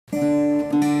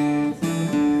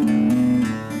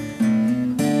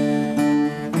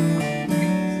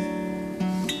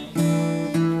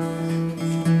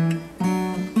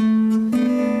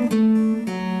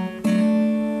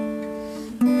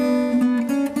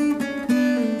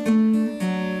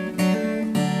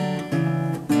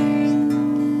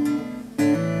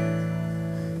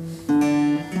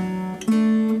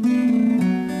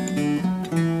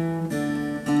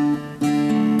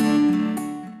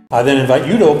I then invite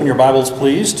you to open your Bibles,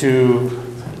 please, to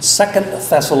 2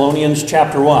 Thessalonians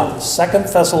chapter 1. 2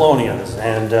 Thessalonians.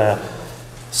 And 2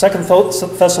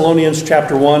 Thessalonians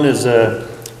chapter 1 is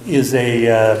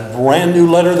a brand new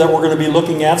letter that we're going to be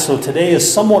looking at. So today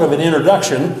is somewhat of an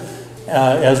introduction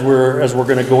as we're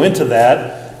going to go into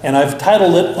that. And I've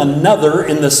titled it Another,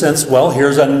 in the sense, well,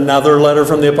 here's another letter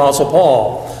from the Apostle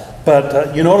Paul.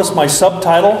 But you notice my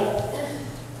subtitle?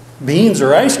 Beans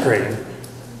or ice cream.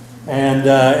 And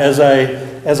as I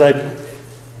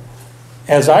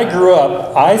grew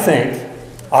up, I think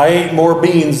I ate more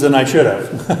beans than I should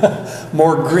have.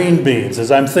 More green beans.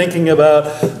 As I'm thinking about,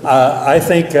 I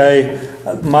think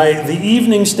the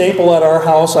evening staple at our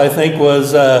house, I think,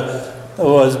 was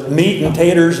meat and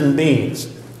taters and beans.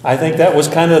 I think that was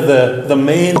kind of the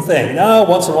main thing. Now,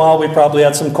 once in a while, we probably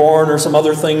had some corn or some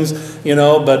other things,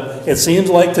 but it seems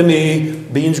like to me,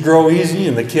 beans grow easy,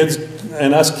 and the kids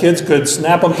and us kids could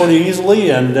snap them pretty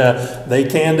easily, and they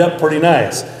canned up pretty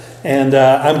nice. And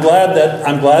I'm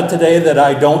glad today that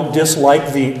I don't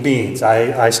dislike beans.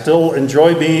 I still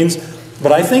enjoy beans,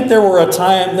 but I think there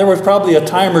was probably a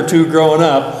time or two growing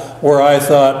up where I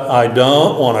thought, I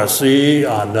don't want to see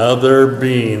another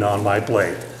bean on my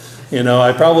plate.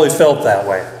 I probably felt that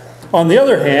way. On the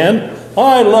other hand,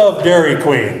 I love Dairy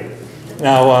Queen.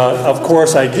 Now, of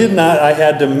course, I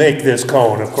had to make this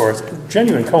cone, of course.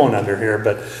 Genuine cone under here,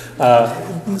 but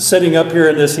sitting up here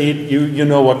in this heat, you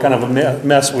know what kind of a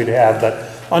mess we'd have. But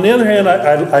on the other hand,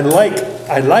 I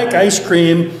like ice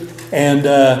cream. And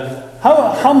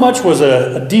how much was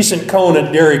a decent cone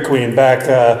at Dairy Queen back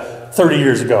 30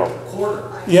 years ago? Quarter.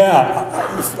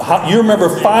 Yeah, you remember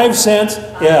 5 cents?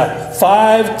 Yeah,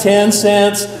 5, 10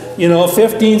 cents,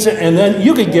 15 cents, and then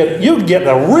you could get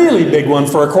a really big one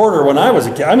for a quarter when I was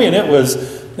a kid. I mean, it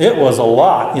was a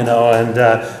lot, and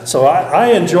so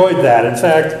I enjoyed that. In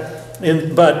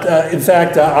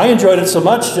fact, I enjoyed it so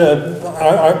much.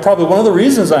 Probably one of the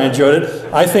reasons I enjoyed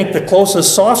it, I think the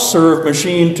closest soft serve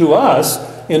machine to us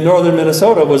in northern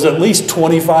Minnesota was at least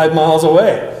 25 miles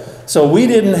away. So we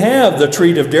didn't have the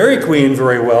treat of Dairy Queen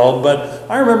very well, but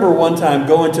I remember one time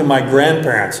going to my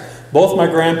grandparents. Both my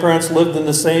grandparents lived in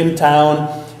the same town,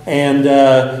 and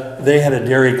they had a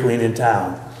Dairy Queen in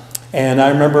town. And I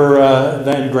remember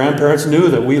then grandparents knew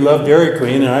that we loved Dairy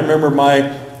Queen, and I remember my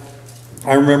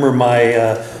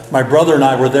brother and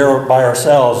I were there by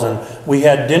ourselves, and we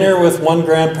had dinner with one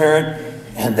grandparent,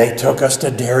 and they took us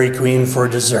to Dairy Queen for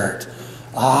dessert.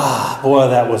 Ah, boy,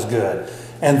 that was good.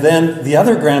 And then the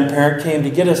other grandparent came to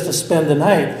get us to spend the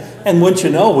night. And wouldn't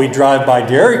you know, we drive by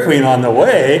Dairy Queen on the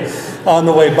way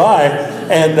by.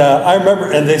 And I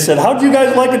remember, and they said, how'd you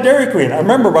guys like a Dairy Queen? I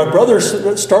remember my brother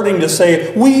starting to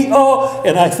say,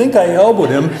 and I think I elbowed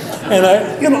him. And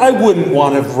I wouldn't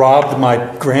want to have robbed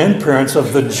my grandparents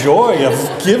of the joy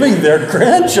of giving their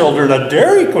grandchildren a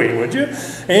Dairy Queen, would you?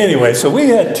 Anyway, so we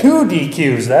had 2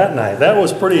 DQs that night. That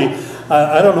was pretty...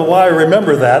 I don't know why I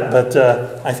remember that, but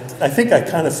I think I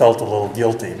kind of felt a little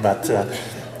guilty. But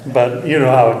you know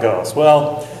how it goes.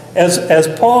 Well, as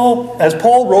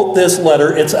Paul wrote this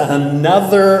letter, it's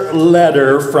another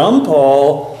letter from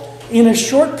Paul in a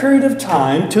short period of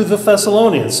time to the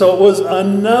Thessalonians. So it was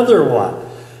another one.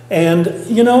 And,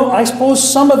 I suppose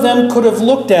some of them could have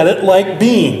looked at it like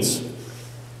beans.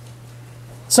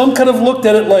 Some could have looked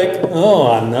at it like,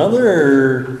 oh,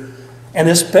 another... And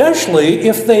especially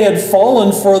if they had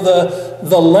fallen for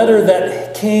the letter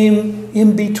that came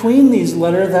in between these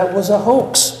letters that was a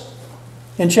hoax.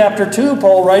 In chapter 2,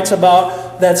 Paul writes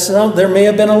about that there may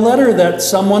have been a letter that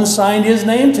someone signed his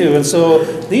name to. And so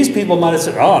these people might have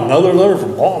said, oh, another letter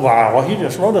from Paul. Wow, well, he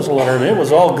just wrote us a letter and it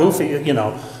was all goofy,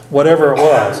 whatever it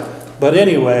was. But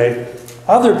anyway,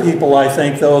 other people, I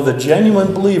think, though, the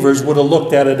genuine believers would have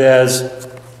looked at it as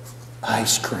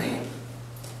ice cream.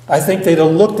 I think they'd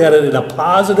have looked at it in a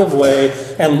positive way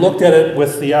and looked at it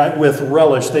with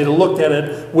relish. They'd have looked at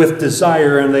it with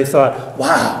desire, and they thought,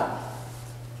 wow,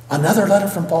 another letter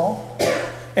from Paul?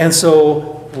 And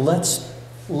so let's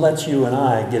let you and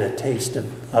I get a taste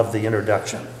of the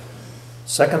introduction.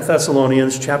 2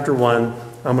 Thessalonians chapter 1,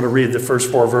 I'm going to read the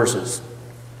first 4 verses.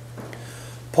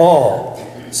 Paul,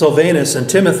 Silvanus, and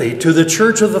Timothy, to the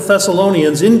church of the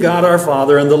Thessalonians in God our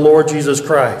Father and the Lord Jesus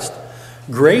Christ.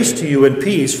 Grace to you and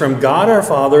peace from God our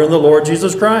Father and the Lord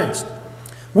Jesus Christ.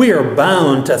 We are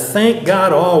bound to thank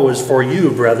God always for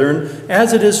you, brethren,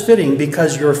 as it is fitting,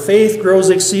 because your faith grows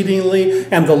exceedingly,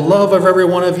 and the love of every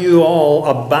one of you all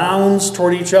abounds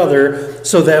toward each other,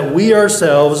 so that we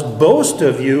ourselves boast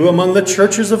of you among the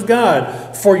churches of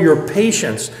God for your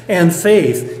patience and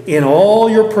faith in all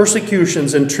your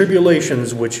persecutions and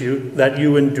tribulations that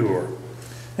you endure.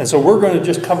 And so we're going to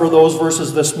just cover those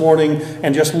verses this morning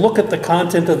and just look at the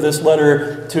content of this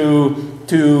letter to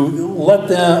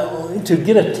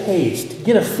get a taste,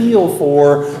 get a feel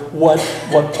for what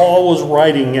Paul was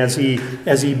writing as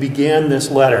he began this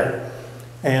letter.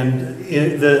 And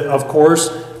of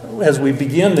course, as we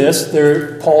begin this,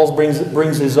 Paul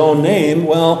brings his own name.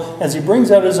 Well, as he brings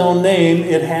out his own name,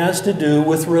 it has to do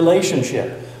with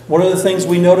relationship. One of the things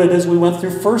we noted as we went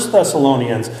through 1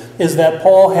 Thessalonians is that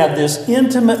Paul had this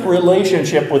intimate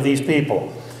relationship with these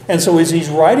people. And so as he's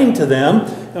writing to them,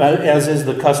 as is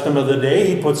the custom of the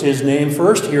day, he puts his name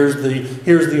first. Here's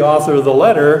the author of the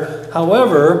letter.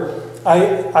 However,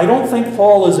 I don't think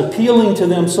Paul is appealing to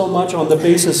them so much on the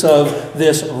basis of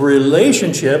this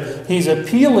relationship. He's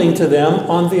appealing to them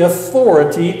on the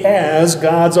authority as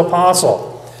God's apostle.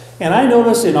 And I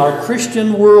notice in our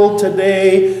Christian world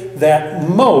today that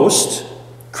most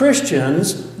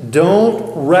Christians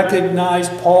don't recognize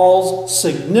Paul's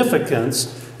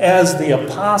significance as the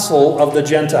apostle of the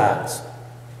Gentiles.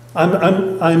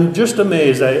 I'm just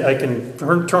amazed. I can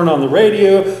turn on the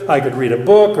radio, I could read a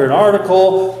book or an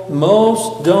article.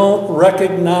 Most don't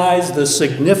recognize the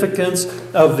significance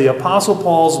of the Apostle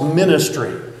Paul's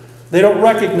ministry. They don't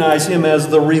recognize him as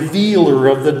the revealer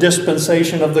of the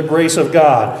dispensation of the grace of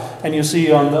God. And you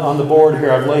see on the board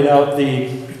here, I've laid out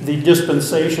the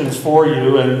dispensations for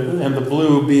you, and the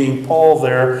blue being Paul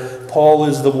there. Paul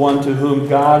is the one to whom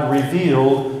God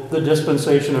revealed the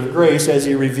dispensation of grace as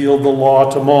he revealed the law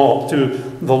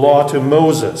to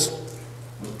Moses.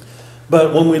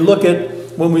 But when we look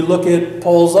at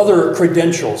Paul's other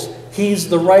credentials, he's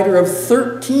the writer of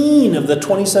 13 of the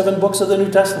 27 books of the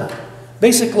New Testament.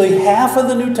 Basically, half of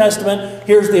the New Testament,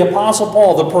 here's the Apostle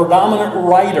Paul, the predominant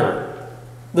writer.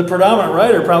 The predominant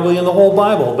writer probably in the whole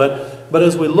Bible. But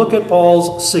as we look at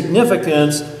Paul's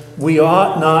significance, we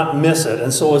ought not miss it.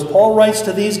 And so as Paul writes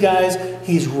to these guys,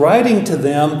 he's writing to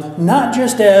them not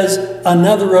just as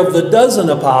another of the dozen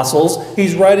apostles,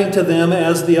 he's writing to them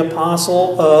as the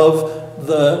apostle of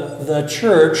the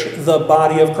church, the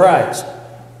body of Christ.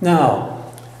 Now,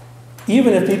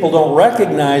 even if people don't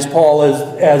recognize Paul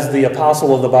as the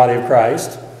apostle of the body of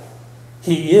Christ,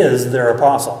 he is their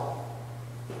apostle,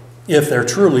 if they're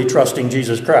truly trusting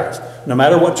Jesus Christ. No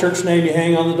matter what church name you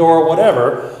hang on the door or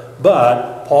whatever,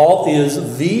 but Paul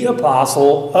is the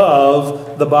apostle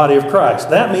of the body of Christ.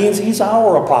 That means he's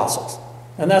our apostle.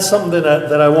 And that's something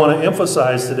that I want to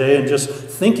emphasize today. And just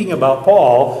thinking about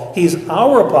Paul, he's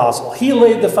our apostle. He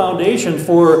laid the foundation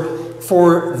for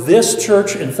this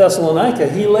church in Thessalonica.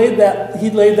 He laid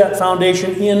that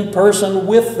foundation in person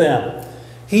with them.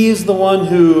 He is the one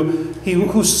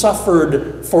who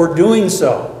suffered for doing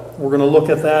so. We're going to look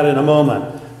at that in a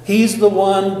moment. He's the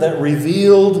one that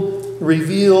revealed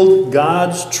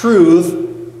God's truth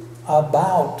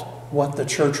about what the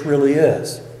church really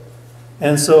is.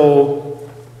 And so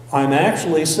I'm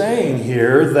actually saying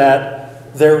here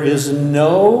that there is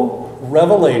no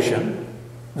revelation,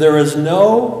 there is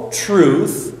no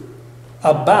truth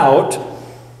about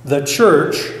the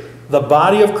church, the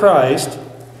body of Christ,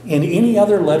 in any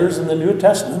other letters in the New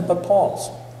Testament but Paul's.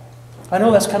 I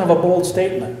know that's kind of a bold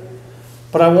statement,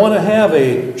 but I want to have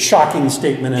a shocking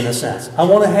statement in a sense. I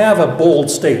want to have a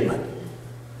bold statement.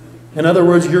 In other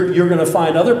words, you're going to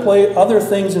find other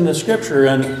things in the Scripture,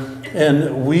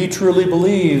 and we truly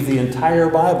believe the entire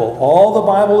Bible. All the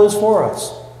Bible is for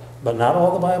us, but not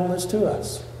all the Bible is to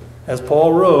us. As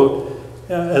Paul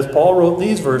wrote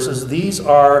these verses, these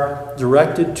are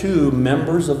directed to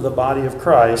members of the body of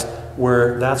Christ,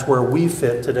 that's where we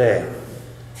fit today.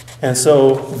 And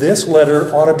so this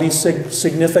letter ought to be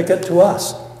significant to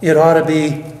us. It ought to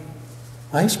be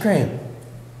ice cream.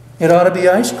 It ought to be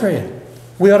ice cream.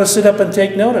 We ought to sit up and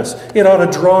take notice. It ought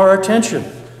to draw our attention.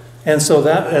 And so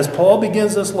that, as Paul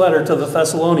begins this letter to the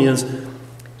Thessalonians,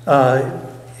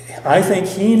 I think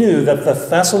he knew that the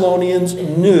Thessalonians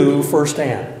knew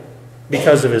firsthand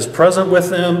because of his presence with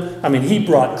them. I mean, he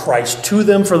brought Christ to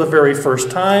them for the very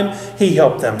first time. He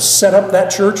helped them set up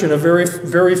that church in a very,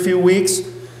 very few weeks.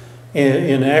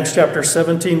 In Acts chapter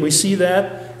 17, we see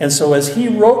that. And so as he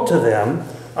wrote to them,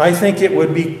 I think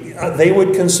they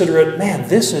would consider it, man,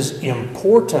 this is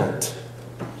important.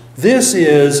 This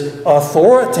is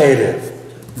authoritative.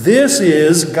 This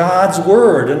is God's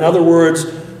word. In other words,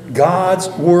 God's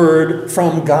word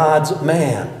from God's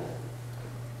man.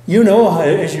 You know,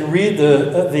 as you read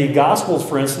the Gospels,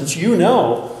 for instance, you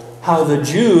know how the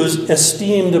Jews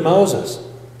esteemed Moses.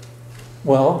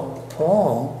 Well,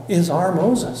 Paul is our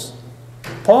Moses.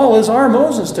 Paul is our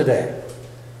Moses today.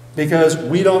 Because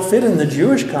we don't fit in the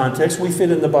Jewish context, we fit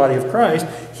in the body of Christ.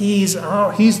 He's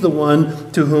the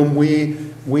one to whom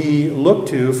we look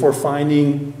to for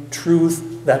finding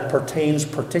truth that pertains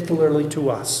particularly to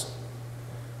us.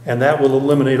 And that will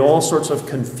eliminate all sorts of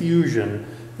confusion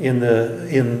in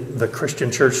the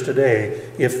Christian church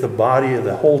today if the body of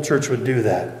the whole church would do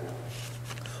that.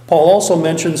 Paul also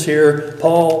mentions here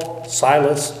Paul,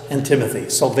 Silas, and Timothy.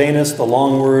 Silvanus, the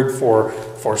long word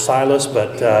for Silas,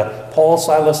 but Paul,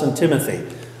 Silas, and Timothy.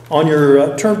 On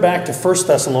your turn back to 1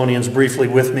 Thessalonians briefly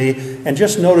with me, and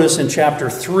just notice in chapter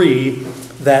 3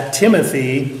 that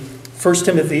Timothy, 1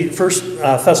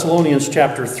 Thessalonians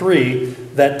chapter 3,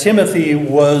 that Timothy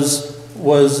was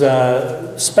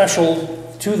special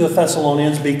to the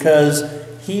Thessalonians because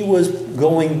he was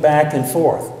going back and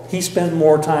forth. He spent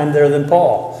more time there than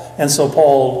Paul. And so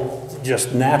Paul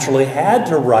just naturally had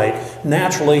to write,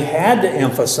 naturally had to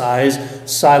emphasize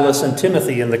Silas and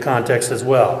Timothy in the context as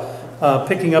well.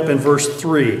 Picking up in verse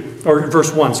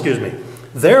 1, excuse me.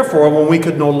 Therefore, when we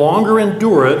could no longer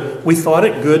endure it, we thought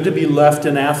it good to be left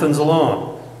in Athens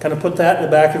alone. Kind of put that in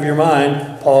the back of your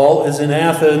mind. Paul is in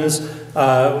Athens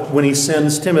when he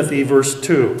sends Timothy, verse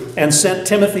 2. And sent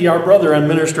Timothy, our brother and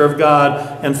minister of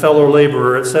God and fellow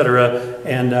laborer, etc.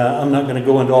 And I'm not going to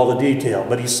go into all the detail,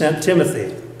 but he sent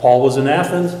Timothy. Paul was in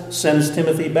Athens, sends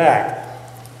Timothy back.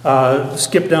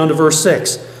 Skip down to verse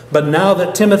 6. But now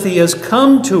that Timothy has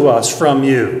come to us from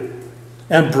you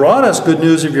and brought us good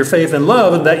news of your faith and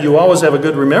love, and that you always have a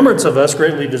good remembrance of us,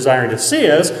 greatly desiring to see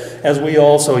us, as we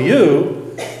also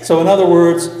you. So in other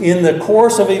words, in the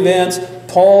course of events,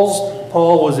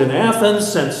 Paul was in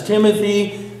Athens, sends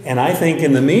Timothy, and I think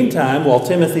in the meantime, while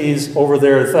Timothy's over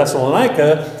there at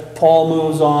Thessalonica, Paul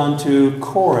moves on to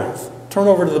Corinth. Turn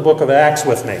over to the book of Acts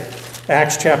with me.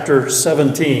 Acts chapter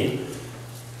 17.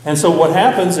 And so what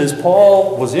happens is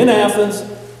Paul was in Athens,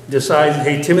 decides,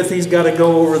 hey, Timothy's got to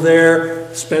go over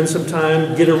there, spend some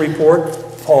time, get a report.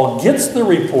 Paul gets the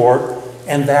report,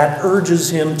 and that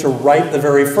urges him to write the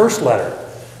very first letter.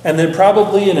 And then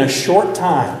probably in a short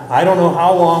time, I don't know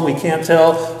how long, we can't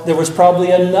tell, there was probably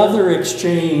another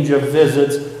exchange of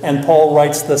visits, and Paul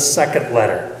writes the second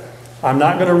letter. I'm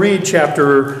not going to read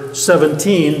chapter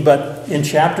 17, but in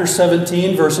chapter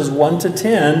 17, verses 1 to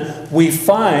 10, we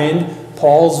find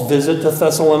Paul's visit to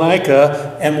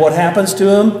Thessalonica, and what happens to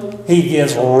him? He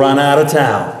gets run out of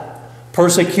town.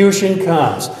 Persecution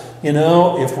comes. You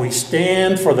know, if we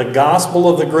stand for the gospel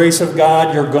of the grace of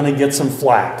God, you're going to get some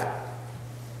flack.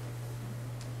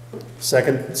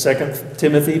 Second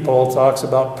Timothy, Paul talks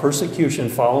about persecution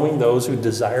following those who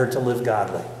desire to live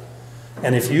godly.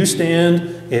 And if you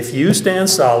stand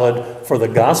solid for the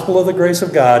gospel of the grace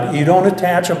of God, you don't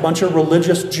attach a bunch of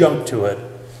religious junk to it,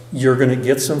 you're going to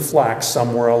get some flack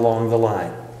somewhere along the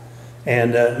line.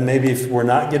 And maybe if we're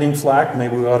not getting flack,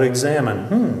 maybe we ought to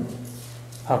examine,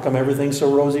 how come everything's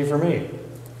so rosy for me?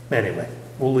 Anyway,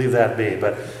 we'll leave that be.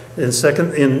 But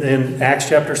in Acts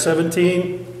chapter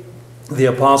 17, the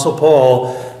Apostle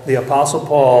Paul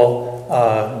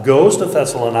goes to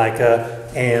Thessalonica,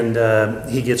 and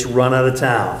he gets run out of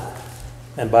town.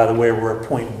 And by the way, we're at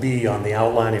point B on the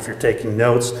outline. If you're taking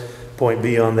notes, point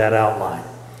B on that outline.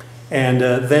 And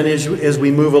then as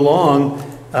we move along,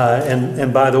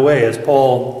 and by the way, as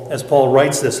Paul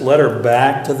writes this letter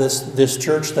back to this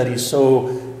church that he's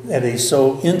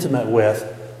so intimate with,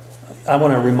 I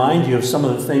want to remind you of some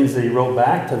of the things that he wrote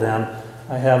back to them.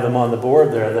 I have them on the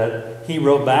board there, that he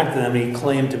wrote back to them. He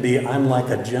claimed to be, I'm like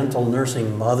a gentle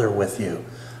nursing mother with you.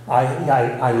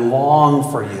 I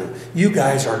long for you. You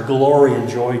guys are glory and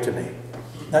joy to me.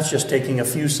 That's just taking a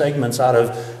few segments out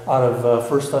of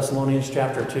 1 Thessalonians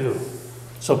chapter 2.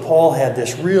 So Paul had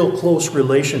this real close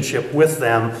relationship with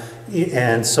them,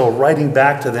 and so writing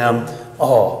back to them,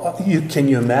 can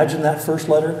you imagine that first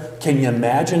letter? Can you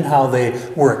imagine how they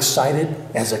were excited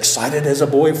as a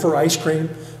boy for ice cream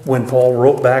when Paul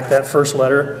wrote back that first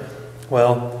letter?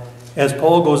 Well, as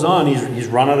Paul goes on, he's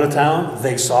run out of town.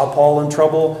 They saw Paul in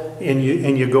trouble, and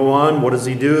you go on. What does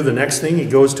he do? The next thing, he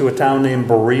goes to a town named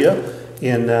Berea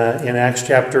in Acts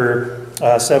chapter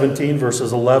 17,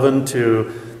 verses 11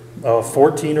 to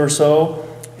 14 or so.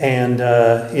 And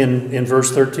in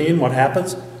verse 13, what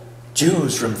happens?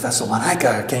 Jews from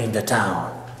Thessalonica came to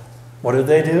town. What did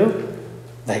they do?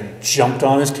 They jumped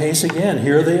on his case again.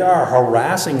 Here they are,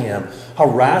 harassing him.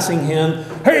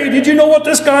 Hey, did you know what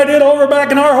this guy did over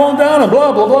back in our hometown? And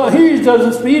blah, blah, blah. He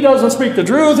doesn't speak the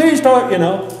truth. He's talking,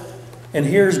 And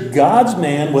here's God's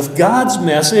man with God's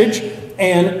message,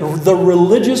 and the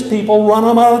religious people run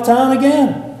him out of town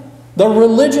again. The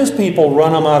religious people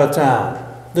run him out of town.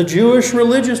 The Jewish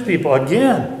religious people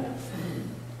again.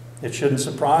 It shouldn't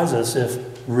surprise us if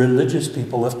religious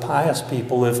people, if pious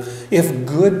people, if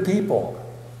good people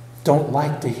don't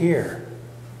like to hear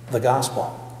the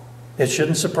gospel. It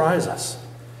shouldn't surprise us.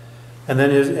 And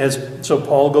then so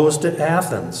Paul goes to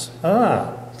Athens.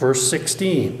 Verse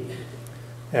 16.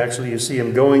 Actually, you see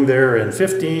him going there in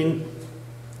 15.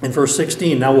 In verse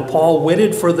 16, now Paul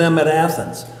waited for them at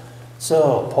Athens.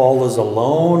 So Paul is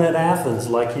alone at Athens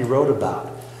like he wrote about,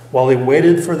 while he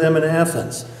waited for them in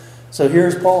Athens. So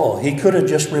here's Paul. He could have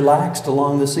just relaxed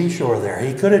along the seashore there.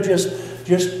 He could have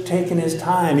just taken his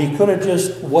time. He could have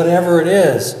just whatever it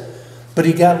is. But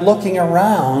he got looking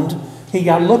around.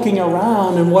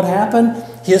 And what happened?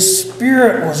 His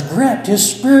spirit was gripped. His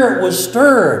spirit was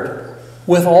stirred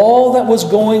with all that was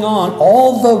going on,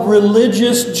 all the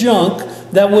religious junk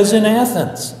that was in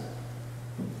Athens.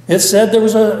 It said there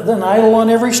was an idol on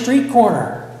every street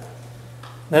corner.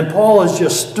 And Paul is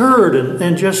just stirred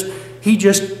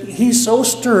he's so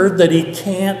stirred that he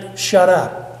can't shut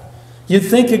up. You'd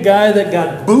think a guy that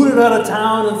got booted out of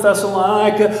town in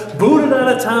Thessalonica, booted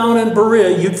out of town in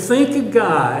Berea, you'd think a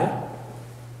guy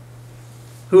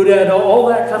who'd had all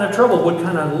that kind of trouble would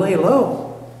kind of lay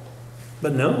low.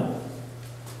 But no.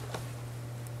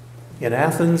 In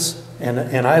Athens, and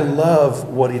I love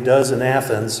what he does in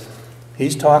Athens.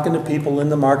 He's talking to people in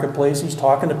the marketplace. He's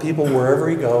talking to people wherever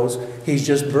he goes. He's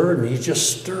just burdened. He's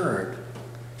just stirred.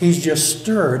 He's just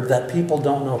stirred that people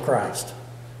don't know Christ.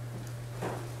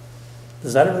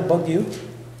 Does that ever bug you?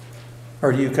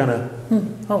 Or do you kind of,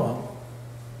 oh well.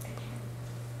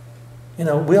 You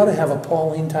know, we ought to have a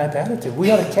Pauline type attitude.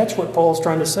 We ought to catch what Paul's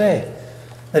trying to say.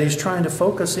 That he's trying to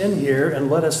focus in here and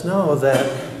let us know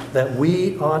that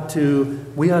we ought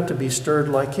to be stirred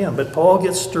like him. But Paul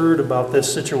gets stirred about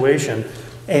this situation,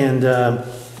 and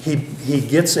he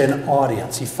gets an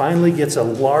audience. He finally gets a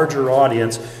larger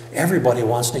audience. Everybody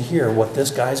wants to hear what this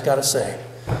guy's got to say.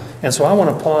 And so I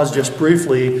want to pause just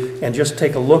briefly and just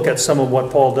take a look at some of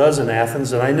what Paul does in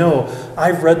Athens. And I know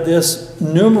I've read this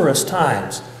numerous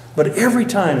times, but every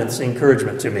time it's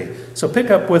encouragement to me. So pick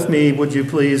up with me, would you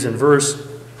please, in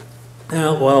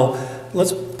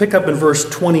let's pick up in verse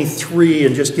 23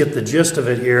 and just get the gist of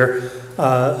it here.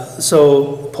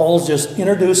 So Paul's just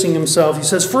introducing himself. He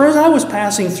says, "For as I was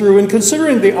passing through and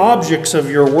considering the objects of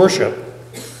your worship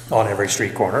on every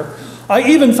street corner, I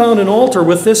even found an altar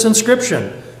with this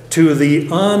inscription, 'To the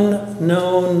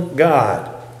unknown God.'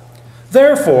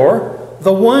 Therefore,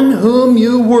 the one whom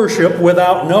you worship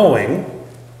without knowing,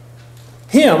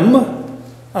 him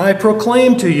I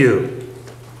proclaim to you."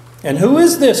 And who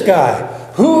is this guy?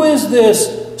 Who is this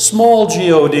small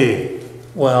God?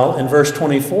 Well, in verse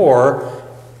 24,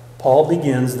 Paul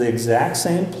begins the exact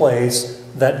same place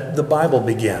that the Bible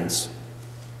begins.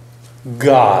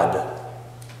 God.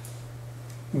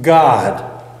 God.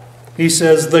 He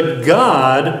says, the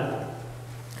God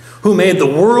who made the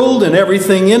world and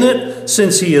everything in it,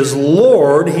 since he is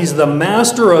Lord, he's the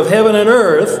master of heaven and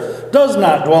earth, does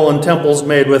not dwell in temples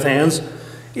made with hands,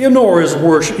 nor is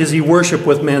he worshipped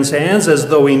with men's hands as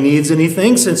though he needs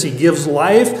anything, since he gives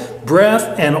life,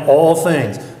 breath, and all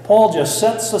things. Paul just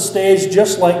sets the stage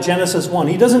just like Genesis 1.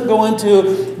 He doesn't go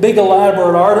into big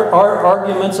elaborate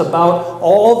arguments about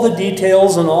all the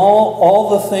details and all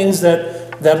the things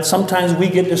that sometimes we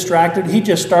get distracted. He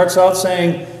just starts out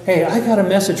saying, hey, I got a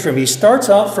message from you. He starts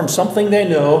out from something they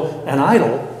know, an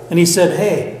idol, and he said,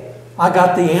 hey, I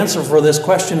got the answer for this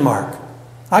question mark.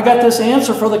 I got this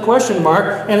answer for the question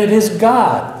mark, and it is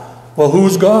God. Well,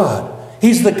 who's God?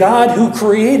 He's the God who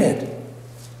created.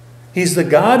 He's the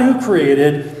God who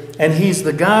created, and he's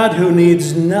the God who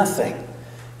needs nothing.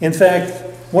 In fact,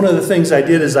 one of the things I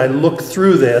did is I looked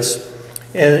through this,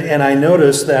 and I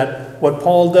noticed that what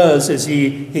Paul does is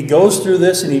he goes through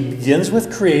this, and he begins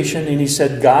with creation, and he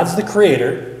said, God's the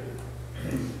creator.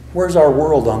 Where's our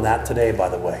world on that today, by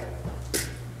the way?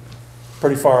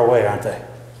 Pretty far away, aren't they?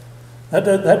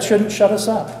 That shouldn't shut us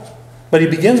up. But he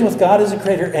begins with God as a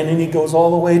creator, and then he goes all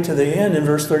the way to the end. In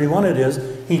verse 31 it is,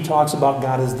 he talks about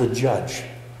God as the judge.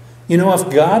 You know,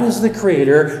 if God is the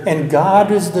creator and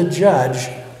God is the judge,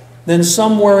 then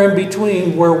somewhere in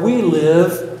between where we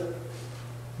live,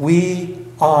 we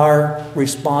are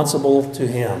responsible to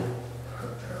him.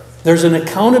 There's an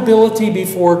accountability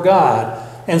before God.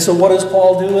 And so what does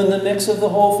Paul do in the mix of the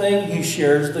whole thing? He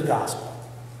shares the gospel.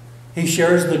 He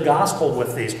shares the gospel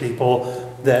with these people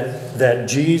that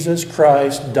Jesus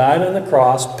Christ died on the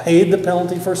cross, paid the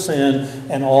penalty for sin,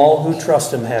 and all who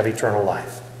trust him have eternal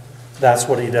life. That's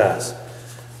what he does.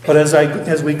 But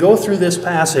as we go through this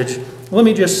passage, let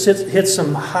me just hit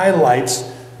some highlights,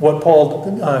 what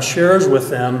Paul shares with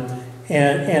them.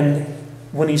 And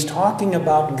when he's talking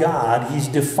about God, he's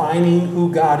defining who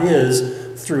God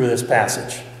is through this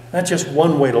passage. That's just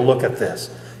one way to look at this.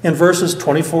 In verses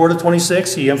 24 to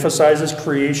 26, he emphasizes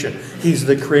creation. He's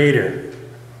the creator.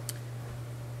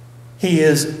 He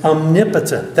is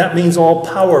omnipotent. That means all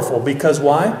powerful. Because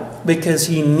why? Because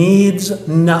he needs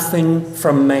nothing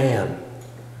from man.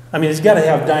 I mean, he's got to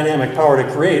have dynamic power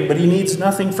to create, but he needs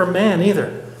nothing from man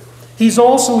either. He's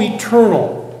also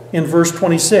eternal in verse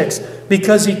 26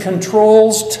 because he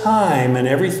controls time and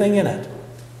everything in it.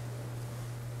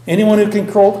 Anyone who can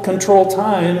control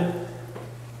time,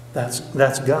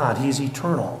 that's God. He's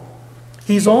eternal.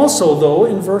 He's also, though,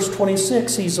 in verse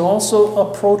 26, he's also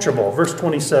approachable. Verse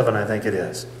 27, I think it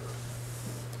is.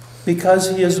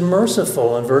 Because he is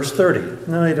merciful in verse 30.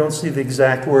 Now, I don't see the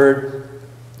exact word,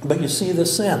 but you see the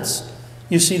sense.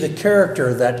 You see the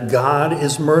character that God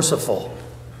is merciful.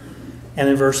 And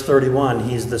in verse 31,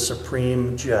 he's the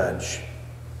supreme judge.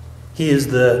 He is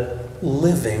the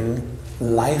living,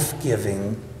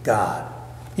 life-giving God.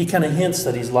 He kind of hints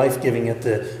that he's life-giving at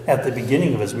the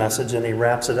beginning of his message, and he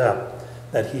wraps it up,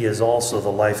 that he is also the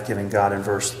life-giving God in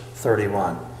verse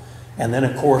 31. And then,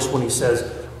 of course, when he says,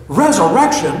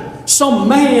 resurrection, some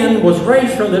man was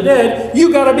raised from the dead,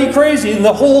 you got to be crazy. And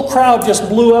the whole crowd just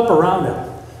blew up around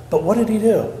him. But what did he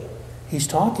do? He's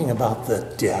talking about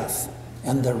the death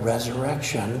and the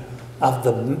resurrection of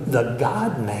the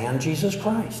God-man, Jesus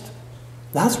Christ.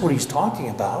 That's what he's talking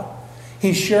about.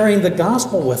 He's sharing the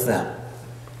gospel with them.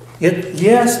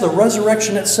 Yes, the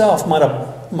resurrection itself might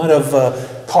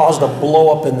have caused a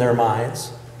blow up in their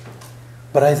minds.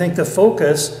 But I think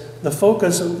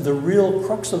the real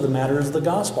crux of the matter is the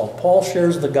gospel. Paul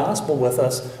shares the gospel with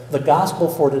us, the gospel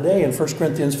for today in 1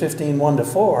 Corinthians 15,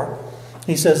 1-4.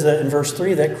 He says that in verse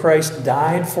 3 that Christ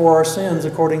died for our sins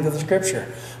according to the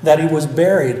Scripture, that he was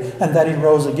buried, and that he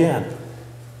rose again.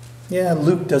 Yeah,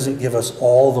 Luke doesn't give us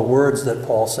all the words that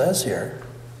Paul says here.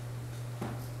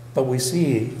 But we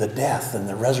see the death and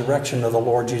the resurrection of the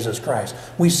Lord Jesus Christ.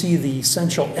 We see the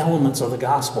essential elements of the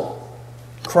gospel.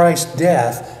 Christ's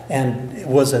death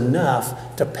was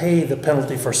enough to pay the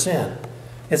penalty for sin.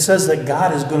 It says that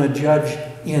God is going to judge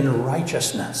in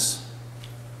righteousness.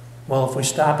 Well, if we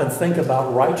stop and think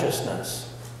about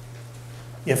righteousness,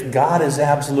 if God is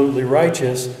absolutely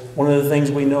righteous, one of the things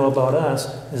we know about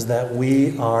us is that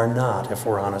we are not, if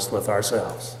we're honest with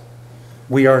ourselves.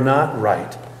 We are not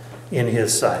right in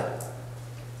his sight.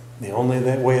 The only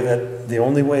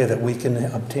way that we can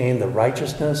obtain the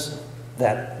righteousness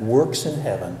that works in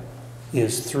heaven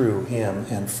is through him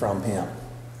and from him.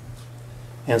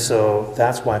 And so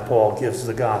that's why Paul gives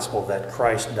the gospel that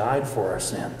Christ died for our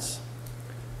sins.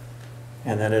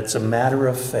 And that it's a matter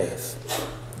of faith.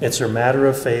 It's a matter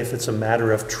of faith. It's a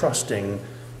matter of trusting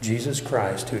Jesus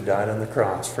Christ who died on the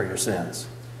cross for your sins.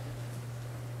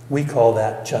 We call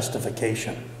that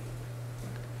justification.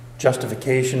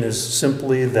 Justification is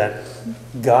simply that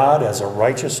God, as a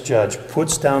righteous judge,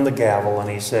 puts down the gavel and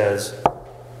he says,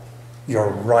 you're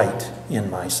right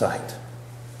in my sight.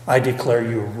 I declare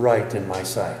you right in my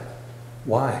sight.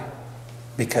 Why?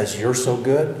 Because you're so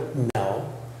good?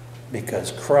 No.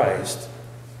 Because Christ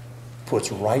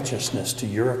puts righteousness to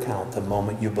your account the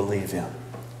moment you believe him.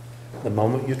 The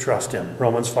moment you trust him.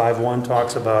 Romans 5:1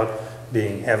 talks about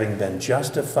having been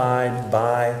justified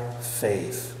by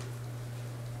faith.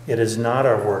 It is not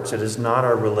our works, it is not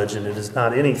our religion, it is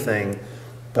not anything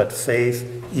but faith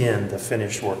in the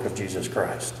finished work of Jesus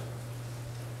Christ.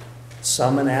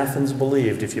 Some in Athens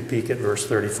believed, if you peek at verse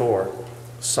 34.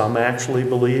 Some actually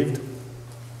believed.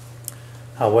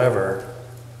 However,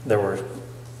 there were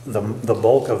the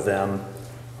bulk of them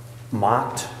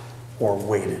mocked or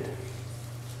waited.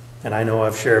 And I know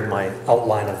I've shared my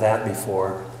outline of that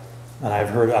before, and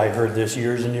I heard this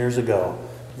years and years ago.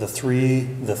 The three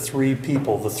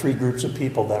groups of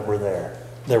people that were there,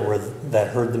 that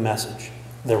heard the message.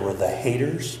 There were the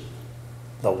haters,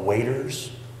 the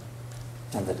waiters,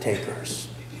 and the takers.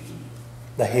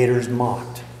 The haters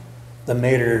mocked. The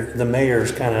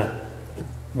mayors kind of,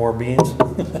 more beans?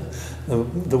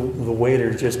 the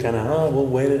waiters just kind of, we'll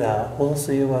wait it out. We'll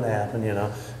see what happens,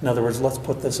 In other words, let's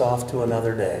put this off to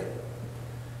another day.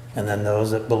 And then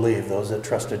those that believed, those that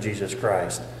trusted Jesus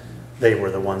Christ, they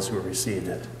were the ones who received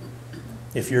it.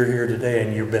 If you're here today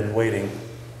and you've been waiting,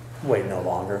 wait no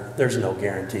longer. There's no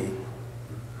guarantee.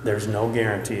 There's no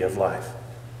guarantee of life.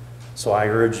 So I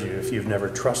urge you, if you've never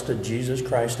trusted Jesus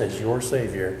Christ as your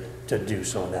Savior, to do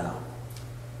so now.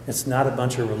 It's not a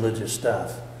bunch of religious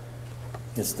stuff.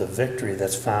 It's the victory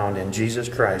that's found in Jesus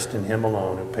Christ and him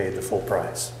alone who paid the full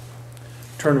price.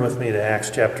 Turn with me to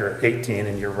Acts chapter 18,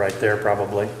 and you're right there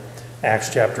probably.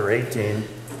 Acts chapter 18.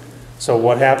 So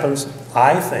what happens?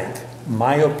 I think,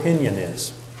 my opinion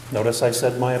is, notice I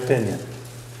said my opinion.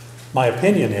 My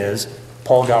opinion is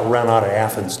Paul got run out of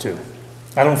Athens too.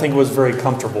 I don't think it was very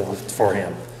comfortable for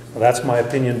him. Well, that's my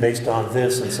opinion based on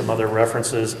this and some other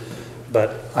references.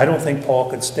 But I don't think Paul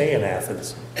could stay in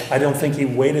Athens. I don't think he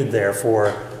waited there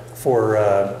for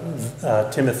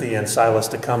Timothy and Silas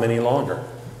to come any longer.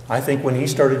 I think when he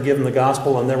started giving the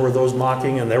gospel and there were those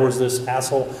mocking and there was this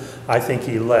hassle, I think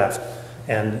he left.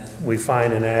 And we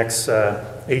find in Acts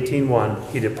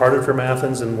 18:1, he departed from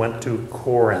Athens and went to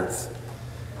Corinth.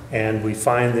 And we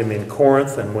find him in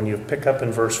Corinth, and when you pick up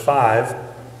in verse 5,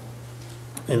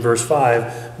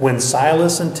 when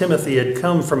Silas and Timothy had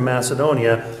come from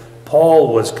Macedonia,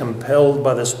 Paul was compelled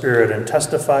by the Spirit and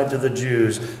testified to the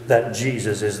Jews that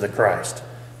Jesus is the Christ.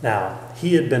 Now,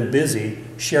 he had been busy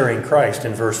sharing Christ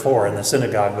in verse 4 in the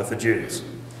synagogue with the Jews.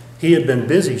 He had been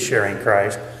busy sharing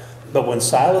Christ, but when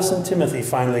Silas and Timothy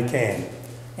finally came,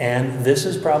 and this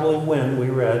is probably when we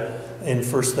read in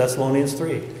 1 Thessalonians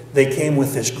 3, they came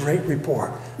with this great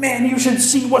report. Man, you should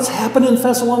see what's happened in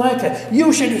Thessalonica.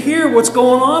 You should hear what's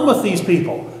going on with these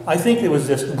people. I think it was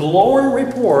this glowing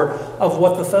report of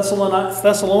what the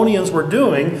Thessalonians were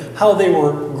doing, how they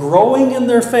were growing in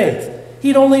their faith.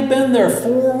 He'd only been there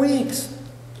 4 weeks.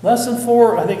 Less than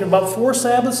 4, I think about 4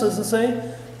 Sabbaths, does it say?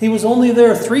 He was only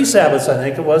there 3 Sabbaths, I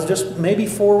think it was, just maybe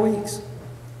 4 weeks.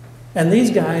 And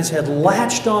these guys had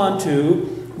latched on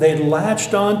to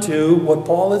what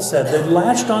Paul had said. They'd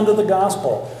latched onto the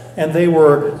gospel, and they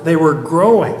were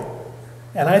growing.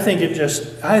 And I think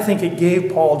it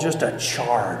gave Paul just a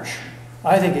charge.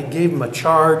 I think it gave him a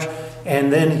charge,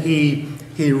 and then he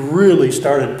really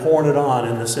started pouring it on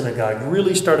in the synagogue,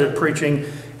 really started preaching,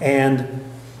 and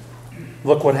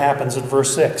look what happens in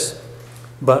verse 6.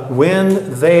 But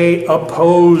when they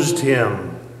opposed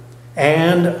him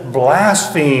and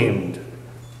blasphemed,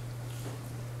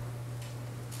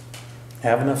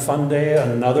 having a fun day,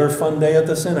 another fun day at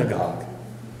the synagogue.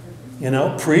 You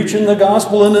know, preaching the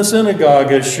gospel in the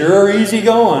synagogue is sure easy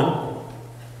going.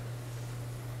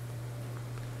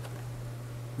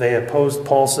 They opposed.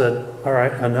 Paul said, all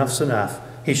right, enough's enough.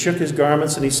 He shook his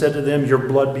garments and he said to them, your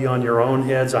blood be on your own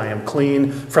heads. I am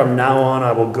clean. From now on,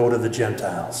 I will go to the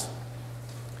Gentiles.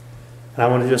 And I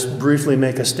want to just briefly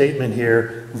make a statement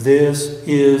here. This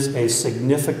is a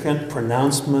significant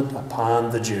pronouncement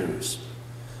upon the Jews.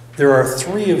 There are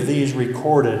 3 of these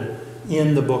recorded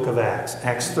in the book of Acts.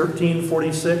 Acts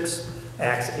 13:46,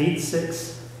 Acts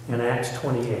 8:6, and Acts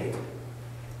 28.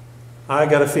 I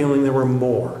got a feeling there were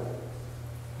more.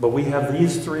 But we have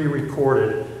these 3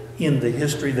 recorded in the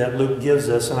history that Luke gives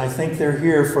us, and I think they're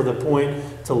here for the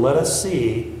point to let us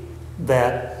see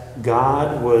that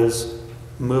God was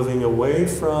moving away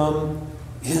from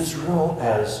Israel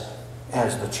as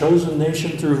the chosen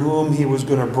nation through whom he was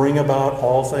going to bring about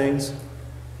all things.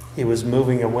 He was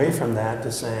moving away from that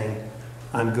to saying,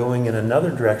 I'm going in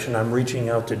another direction. I'm reaching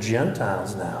out to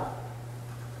Gentiles now.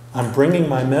 I'm bringing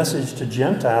my message to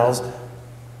Gentiles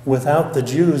without the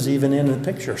Jews even in the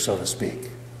picture, so to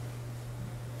speak.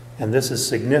 And this is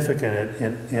significant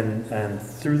and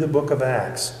through the book of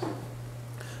Acts.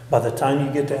 By the time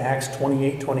you get to Acts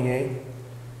 28:28,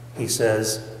 he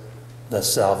says, the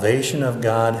salvation of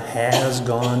God has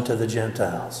gone to the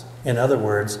Gentiles. In other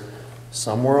words,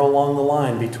 somewhere along the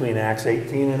line between Acts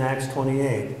 18 and Acts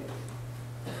 28,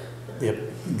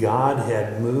 God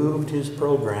had moved his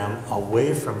program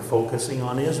away from focusing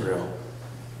on Israel,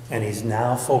 and he's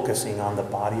now focusing on the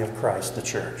body of Christ, the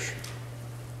church.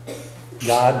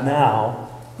 God now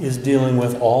is dealing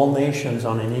with all nations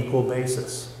on an equal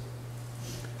basis.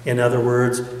 In other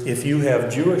words, if you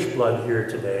have Jewish blood here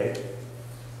today,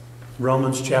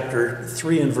 Romans chapter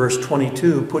 3 and verse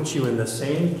 22 puts you in the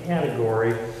same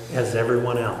category as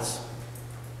everyone else.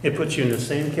 It puts you in the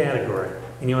same category.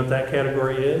 And you know what that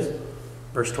category is?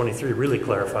 Verse 23 really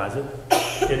clarifies it.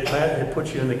 It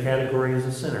puts you in the category as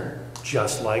a sinner,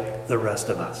 just like the rest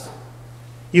of us.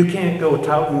 You can't go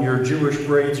touting your Jewish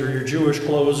braids or your Jewish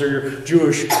clothes or your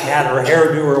Jewish hat or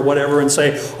hairdo or whatever and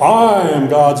say, I am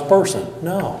God's person.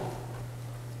 No.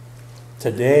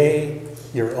 Today,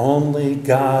 you're only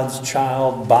God's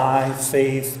child by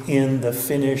faith in the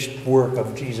finished work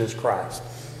of Jesus Christ.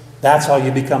 That's how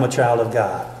you become a child of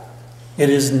God. It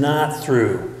is not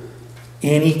through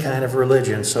any kind of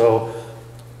religion. So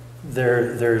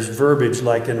there's verbiage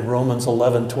like in Romans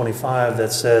 11:25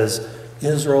 that says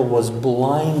Israel was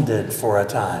blinded for a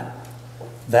time.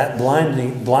 That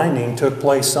blinding took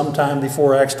place sometime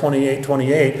before Acts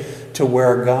 28:28 to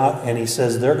where God, and he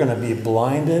says they're going to be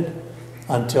blinded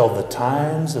until the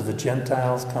times of the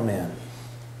Gentiles come in.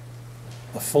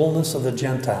 The fullness of the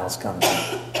Gentiles comes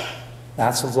in.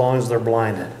 That's as long as they're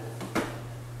blinded.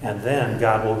 And then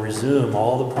God will resume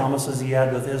all the promises he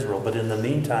had with Israel. But in the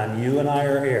meantime, you and I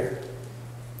are here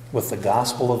with the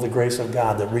gospel of the grace of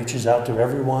God that reaches out to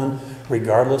everyone,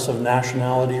 regardless of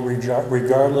nationality,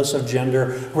 regardless of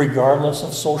gender, regardless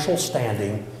of social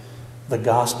standing. The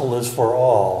gospel is for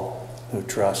all who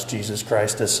trust Jesus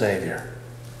Christ as Savior.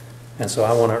 And so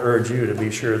I want to urge you to be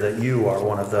sure that you are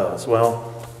one of those.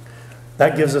 Well,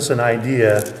 that gives us an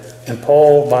idea. And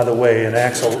Paul, by the way, in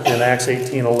Acts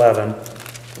 18:11,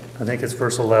 I think it's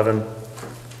verse 11,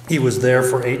 he was there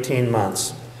for 18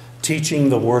 months teaching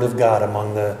the Word of God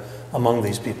among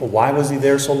these people. Why was he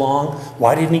there so long?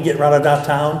 Why didn't he get right out of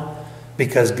town?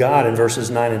 Because God, in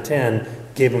verses 9 and 10,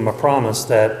 gave him a promise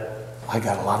that I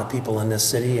got a lot of people in this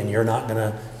city, and you're not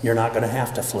gonna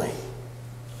have to flee.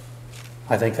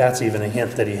 I think that's even a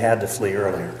hint that he had to flee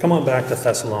earlier. Come on back to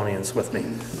Thessalonians with me.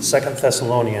 2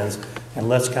 Thessalonians, and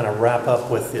let's kind of wrap up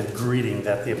with the greeting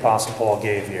that the Apostle Paul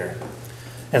gave here.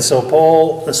 And so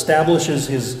Paul establishes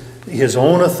his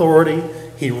own authority.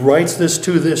 He writes this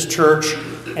to this church,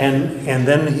 and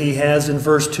then he has in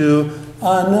verse 2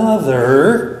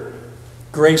 another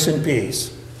grace and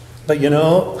peace. But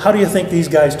how do you think these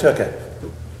guys took it?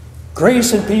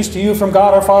 Grace and peace to you from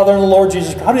God our Father and the Lord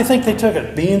Jesus. How do you think they took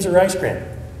it? Beans or ice cream?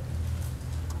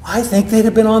 I think they'd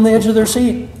have been on the edge of their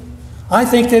seat. I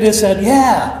think they'd have said,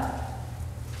 yeah,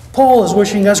 Paul is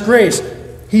wishing us grace.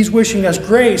 He's wishing us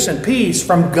grace and peace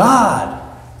from God.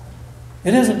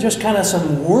 It isn't just kind of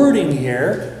some wording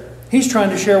here. He's trying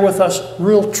to share with us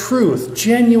real truth,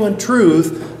 genuine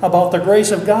truth about the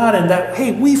grace of God, and that,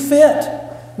 hey, we fit.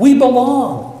 We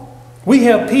belong. We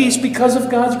have peace because of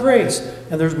God's grace.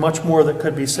 And there's much more that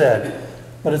could be said.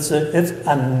 But it's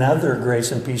another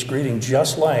grace and peace greeting,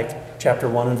 just like chapter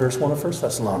 1 and verse 1 of 1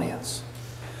 Thessalonians.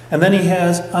 And then he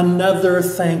has another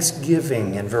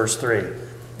thanksgiving in verse 3.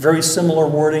 Very similar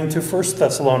wording to 1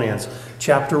 Thessalonians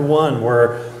chapter 1,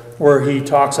 where he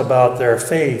talks about their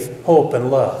faith, hope, and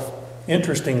love.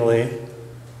 Interestingly,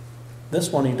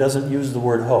 this one he doesn't use the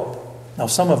word hope. Now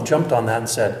some have jumped on that and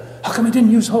said, how come he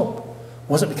didn't use hope?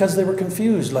 Was it because they were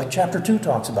confused, like chapter 2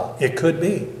 talks about? It could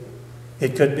be.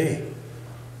 It could be.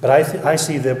 But I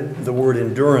see the word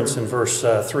endurance in verse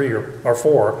 3 or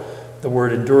 4, the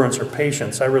word endurance or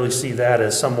patience. I really see that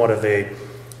as somewhat of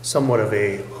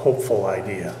a hopeful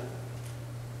idea.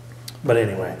 But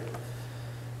anyway.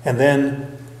 And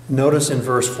then notice in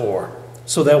verse 4,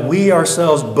 so that we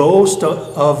ourselves boast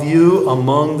of you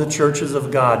among the churches of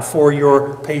God for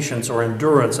your patience or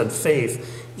endurance and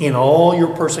faith in all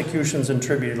your persecutions and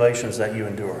tribulations that you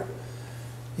endure.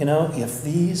 If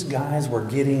these guys were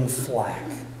getting flack,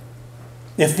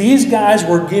 if these guys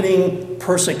were getting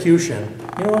persecution,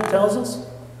 you know what it tells us?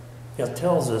 It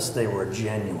tells us they were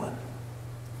genuine.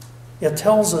 It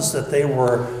tells us that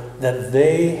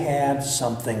they had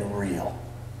something real.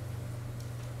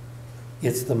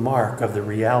 It's the mark of the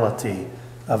reality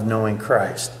of knowing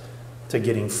Christ to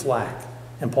getting flack.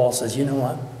 And Paul says, you know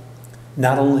what?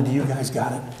 Not only do you guys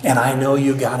got it, and I know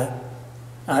you got it.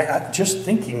 I just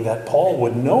thinking that Paul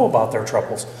would know about their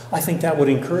troubles, I think that would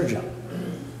encourage him.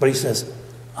 But he says,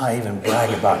 I even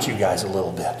brag about you guys a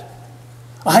little bit.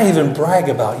 I even brag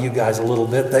about you guys a little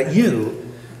bit that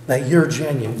you're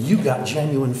genuine. You got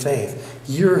genuine faith.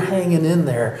 You're hanging in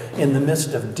there in the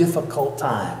midst of difficult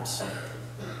times.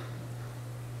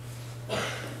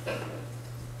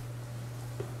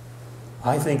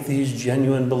 I think these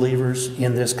genuine believers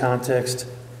in this context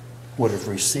would have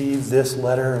received this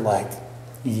letter like,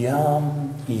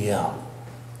 yum, yum.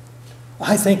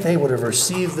 I think they would have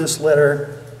received this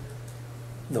letter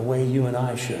the way you and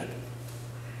I should.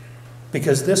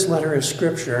 Because this letter is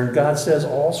Scripture, and God says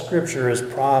all Scripture is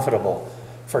profitable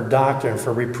for doctrine,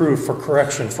 for reproof, for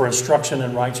correction, for instruction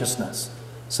in righteousness.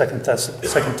 2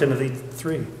 Timothy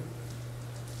 3.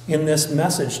 In this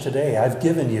message today, I've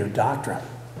given you doctrine.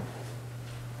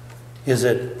 Is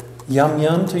it yum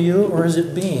yum to you, or is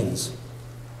it beans?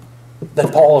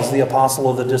 That Paul is the apostle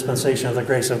of the dispensation of the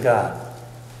grace of God.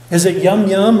 Is it yum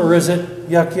yum, or is it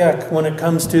yuck yuck when it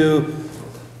comes to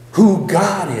who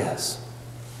God is?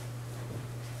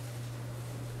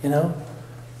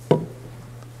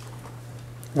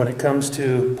 When it comes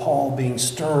to Paul being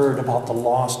stirred about the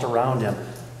lost around him,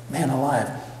 man alive,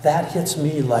 that hits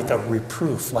me like a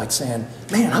reproof, like saying,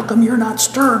 man, how come you're not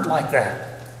stirred like that?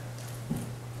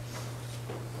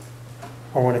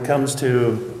 Or when it comes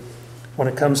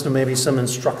to maybe some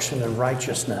instruction in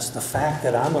righteousness, the fact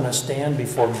that I'm going to stand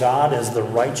before God as the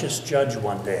righteous judge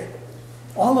one day.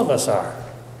 All of us are.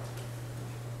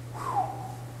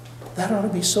 That ought to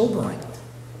be sobering.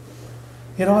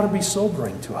 It ought to be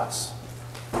sobering to us.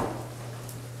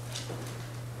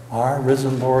 Our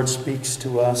risen Lord speaks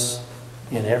to us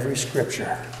in every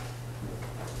Scripture.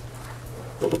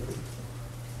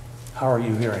 How are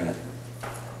you hearing it?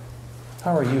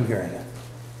 How are you hearing it?